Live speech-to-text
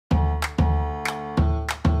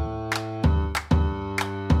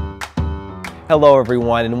Hello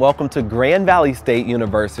everyone, and welcome to Grand Valley State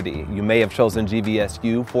University. You may have chosen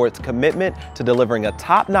GVSU for its commitment to delivering a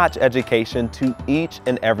top-notch education to each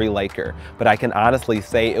and every Laker. But I can honestly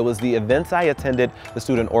say it was the events I attended, the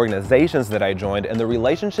student organizations that I joined, and the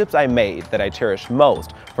relationships I made that I cherish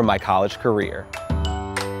most from my college career.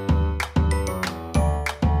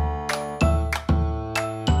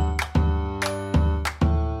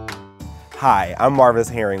 Hi, I'm Marvis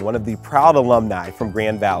Herring, one of the proud alumni from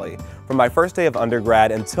Grand Valley. From my first day of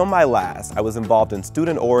undergrad until my last, I was involved in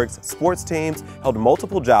student orgs, sports teams, held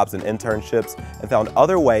multiple jobs and internships, and found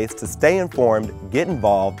other ways to stay informed, get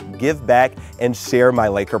involved, give back, and share my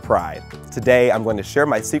Laker pride. Today, I'm going to share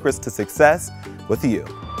my secrets to success with you.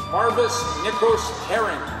 Marvis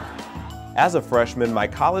Herring. As a freshman, my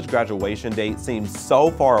college graduation date seemed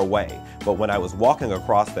so far away, but when I was walking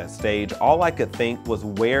across that stage, all I could think was,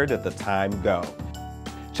 where did the time go?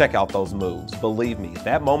 Check out those moves. Believe me,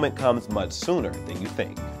 that moment comes much sooner than you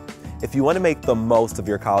think. If you want to make the most of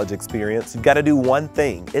your college experience, you've got to do one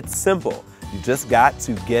thing. It's simple. You just got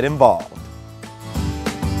to get involved.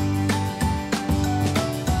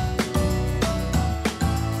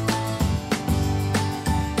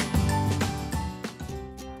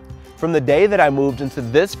 From the day that I moved into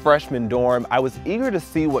this freshman dorm, I was eager to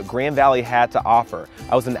see what Grand Valley had to offer.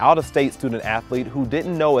 I was an out-of-state student athlete who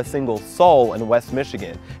didn't know a single soul in West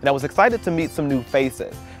Michigan, and I was excited to meet some new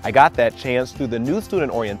faces. I got that chance through the new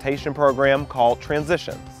student orientation program called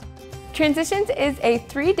Transitions. Transitions is a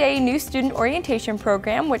 3-day new student orientation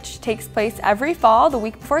program which takes place every fall, the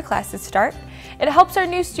week before classes start. It helps our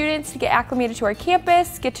new students to get acclimated to our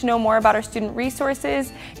campus, get to know more about our student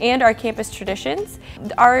resources and our campus traditions.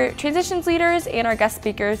 Our transitions leaders and our guest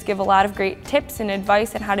speakers give a lot of great tips and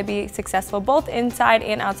advice on how to be successful both inside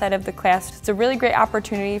and outside of the class. It's a really great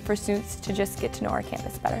opportunity for students to just get to know our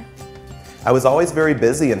campus better. I was always very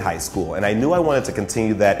busy in high school, and I knew I wanted to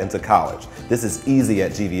continue that into college. This is easy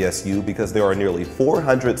at GVSU because there are nearly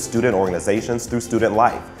 400 student organizations through Student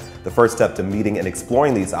Life. The first step to meeting and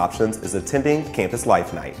exploring these options is attending Campus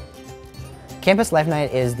Life Night. Campus Life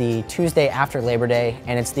Night is the Tuesday after Labor Day,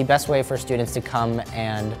 and it's the best way for students to come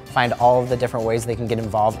and find all of the different ways they can get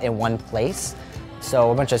involved in one place.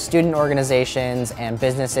 So a bunch of student organizations and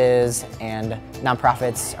businesses and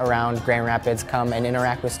nonprofits around Grand Rapids come and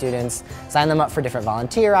interact with students, sign them up for different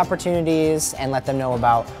volunteer opportunities, and let them know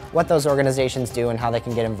about what those organizations do and how they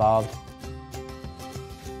can get involved.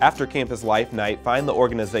 After Campus Life Night, find the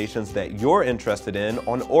organizations that you're interested in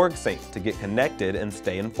on OrgSync to get connected and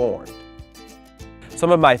stay informed.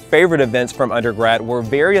 Some of my favorite events from undergrad were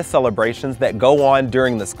various celebrations that go on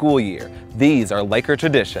during the school year. These are Laker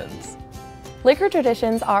traditions. Laker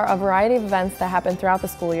traditions are a variety of events that happen throughout the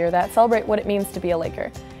school year that celebrate what it means to be a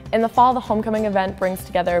Laker. In the fall, the homecoming event brings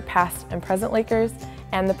together past and present Lakers,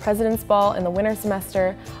 and the President's Ball in the winter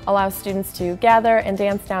semester allows students to gather and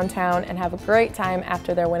dance downtown and have a great time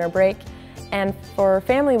after their winter break. And for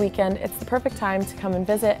family weekend, it's the perfect time to come and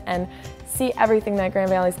visit and see everything that Grand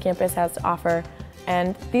Valley's campus has to offer.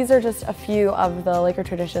 And these are just a few of the Laker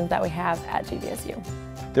traditions that we have at GVSU.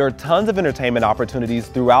 There are tons of entertainment opportunities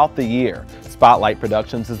throughout the year. Spotlight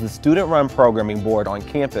Productions is the student-run programming board on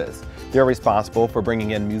campus. They're responsible for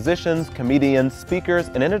bringing in musicians, comedians, speakers,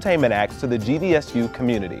 and entertainment acts to the GVSU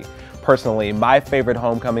community. Personally, my favorite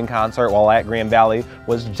homecoming concert while at Grand Valley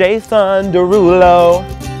was Jason Derulo.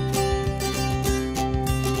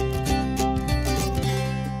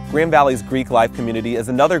 Grand Valley's Greek life community is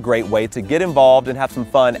another great way to get involved and have some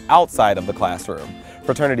fun outside of the classroom.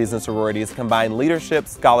 Fraternities and sororities combine leadership,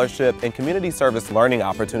 scholarship, and community service learning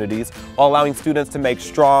opportunities while allowing students to make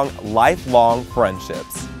strong, lifelong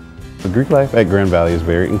friendships. The Greek life at Grand Valley is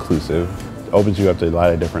very inclusive. It opens you up to a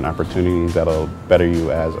lot of different opportunities that'll better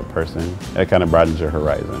you as a person. It kind of broadens your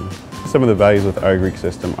horizon. Some of the values with our Greek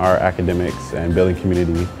system are academics and building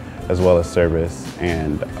community, as well as service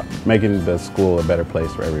and making the school a better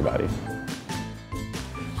place for everybody.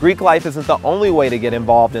 Greek life isn't the only way to get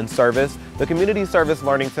involved in service. The Community Service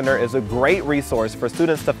Learning Center is a great resource for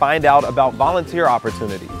students to find out about volunteer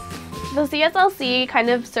opportunities. The CSLC kind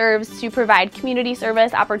of serves to provide community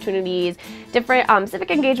service opportunities, different civic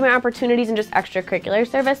engagement opportunities, and just extracurricular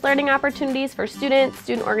service learning opportunities for students,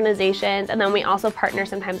 student organizations, and then we also partner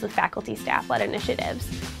sometimes with faculty staff-led initiatives.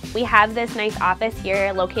 We have this nice office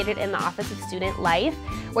here located in the Office of Student Life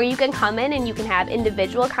where you can come in and you can have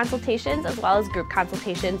individual consultations as well as group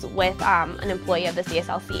consultations with an employee of the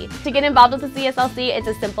CSLC. To get involved with the CSLC, it's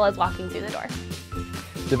as simple as walking through the door.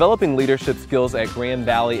 Developing leadership skills at Grand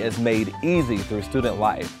Valley is made easy through Student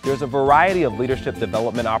Life. There's a variety of leadership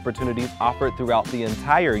development opportunities offered throughout the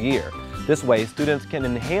entire year. This way, students can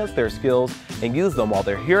enhance their skills and use them while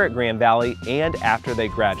they're here at Grand Valley and after they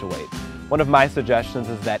graduate. One of my suggestions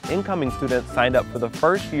is that incoming students sign up for the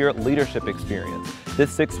first year leadership experience.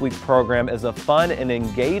 This 6-week program is a fun and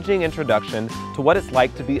engaging introduction to what it's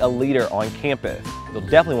like to be a leader on campus. You'll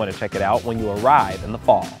definitely want to check it out when you arrive in the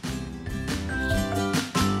fall.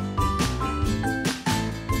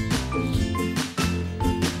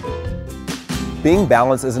 Being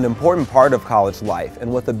balanced is an important part of college life,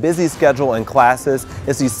 and with a busy schedule and classes,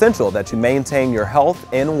 it's essential that you maintain your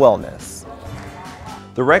health and wellness.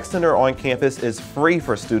 The Rec Center on campus is free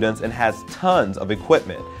for students and has tons of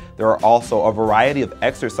equipment. There are also a variety of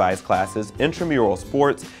exercise classes, intramural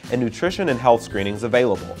sports, and nutrition and health screenings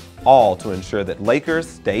available, all to ensure that Lakers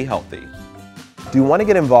stay healthy. Do you want to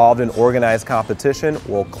get involved in organized competition?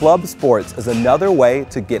 Well, club sports is another way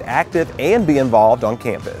to get active and be involved on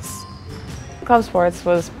campus. Club sports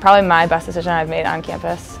was probably my best decision I've made on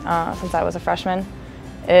campus since I was a freshman.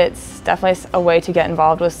 It's definitely a way to get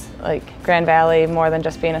involved with Grand Valley more than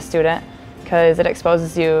just being a student, because it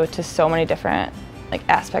exposes you to so many different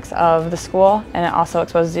aspects of the school, and it also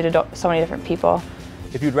exposes you to so many different people.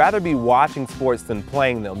 If you'd rather be watching sports than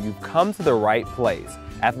playing them, you've come to the right place.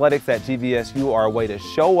 Athletics at GVSU are a way to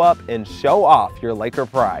show up and show off your Laker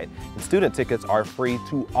pride, and student tickets are free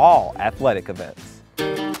to all athletic events.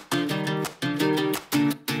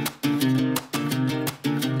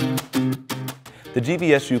 The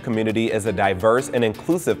GVSU community is a diverse and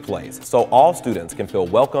inclusive place, so all students can feel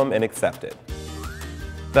welcome and accepted.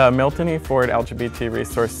 The Milton E. Ford LGBT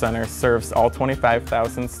Resource Center serves all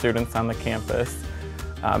 25,000 students on the campus.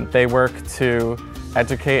 They work to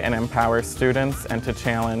educate and empower students and to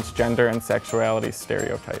challenge gender and sexuality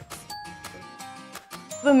stereotypes.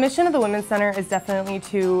 The mission of the Women's Center is definitely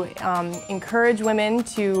to encourage women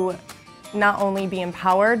to not only be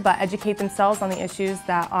empowered, but educate themselves on the issues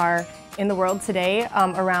that are in the world today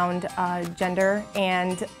around gender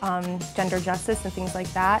and gender justice and things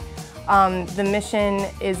like that. The mission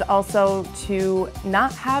is also to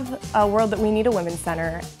not have a world that we need a women's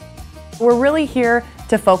center. We're really here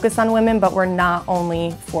to focus on women, but we're not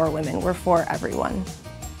only for women, we're for everyone.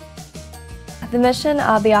 The mission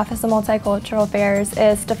of the Office of Multicultural Affairs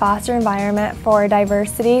is to foster an environment for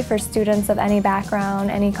diversity for students of any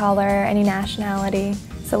background, any color, any nationality.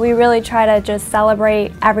 So we really try to just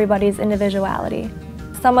celebrate everybody's individuality.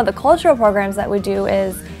 Some of the cultural programs that we do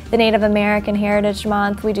is the Native American Heritage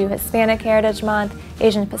Month, we do Hispanic Heritage Month,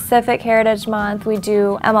 Asian Pacific Heritage Month, we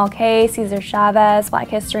do MLK, Cesar Chavez, Black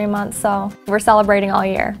History Month, so we're celebrating all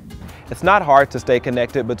year. It's not hard to stay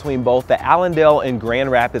connected between both the Allendale and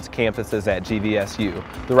Grand Rapids campuses at GVSU.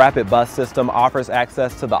 The Rapid Bus system offers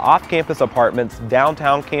access to the off-campus apartments,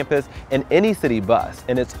 downtown campus, and any city bus,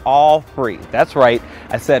 and it's all free. That's right,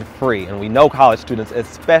 I said free, and we know college students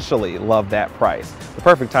especially love that price. The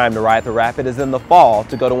perfect time to ride the Rapid is in the fall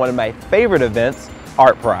to go to one of my favorite events,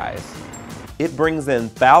 Art Prize. It brings in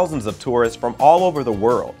thousands of tourists from all over the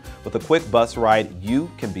world. With a quick bus ride,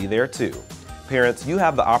 you can be there too. Parents, you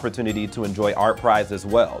have the opportunity to enjoy Art Prize as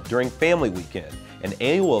well during Family Weekend, an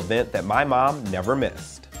annual event that my mom never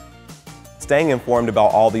missed. Staying informed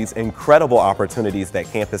about all these incredible opportunities that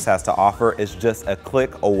campus has to offer is just a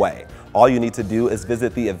click away. All you need to do is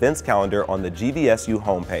visit the events calendar on the GVSU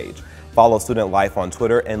homepage. Follow Student Life on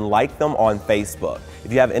Twitter and like them on Facebook.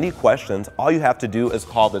 If you have any questions, all you have to do is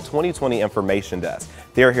call the 2020 Information Desk.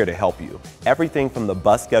 They're here to help you. Everything from the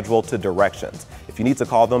bus schedule to directions. If you need to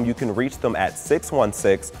call them, you can reach them at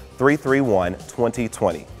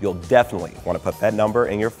 616-331-2020. You'll definitely want to put that number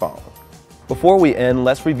in your phone. Before we end,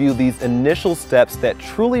 let's review these initial steps that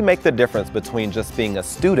truly make the difference between just being a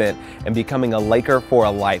student and becoming a Laker for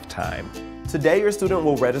a lifetime. Today, your student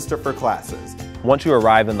will register for classes. Once you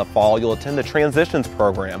arrive in the fall, you'll attend the Transitions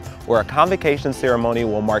program, where a convocation ceremony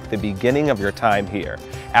will mark the beginning of your time here.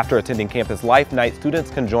 After attending Campus Life Night,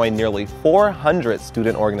 students can join nearly 400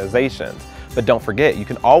 student organizations. But don't forget, you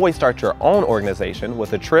can always start your own organization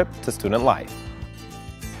with a trip to Student Life.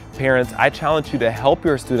 Parents, I challenge you to help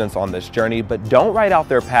your students on this journey, but don't write out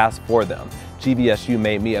their past for them. GVSU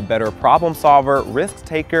made me a better problem solver, risk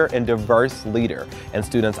taker, and diverse leader. And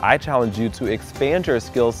students, I challenge you to expand your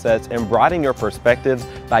skill sets and broaden your perspectives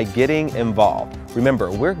by getting involved.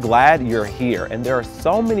 Remember, we're glad you're here, and there are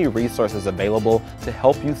so many resources available to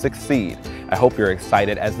help you succeed. I hope you're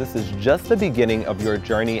excited, as this is just the beginning of your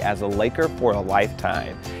journey as a Laker for a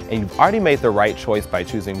lifetime. And you've already made the right choice by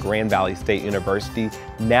choosing Grand Valley State University.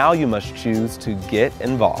 Now you must choose to get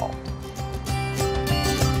involved.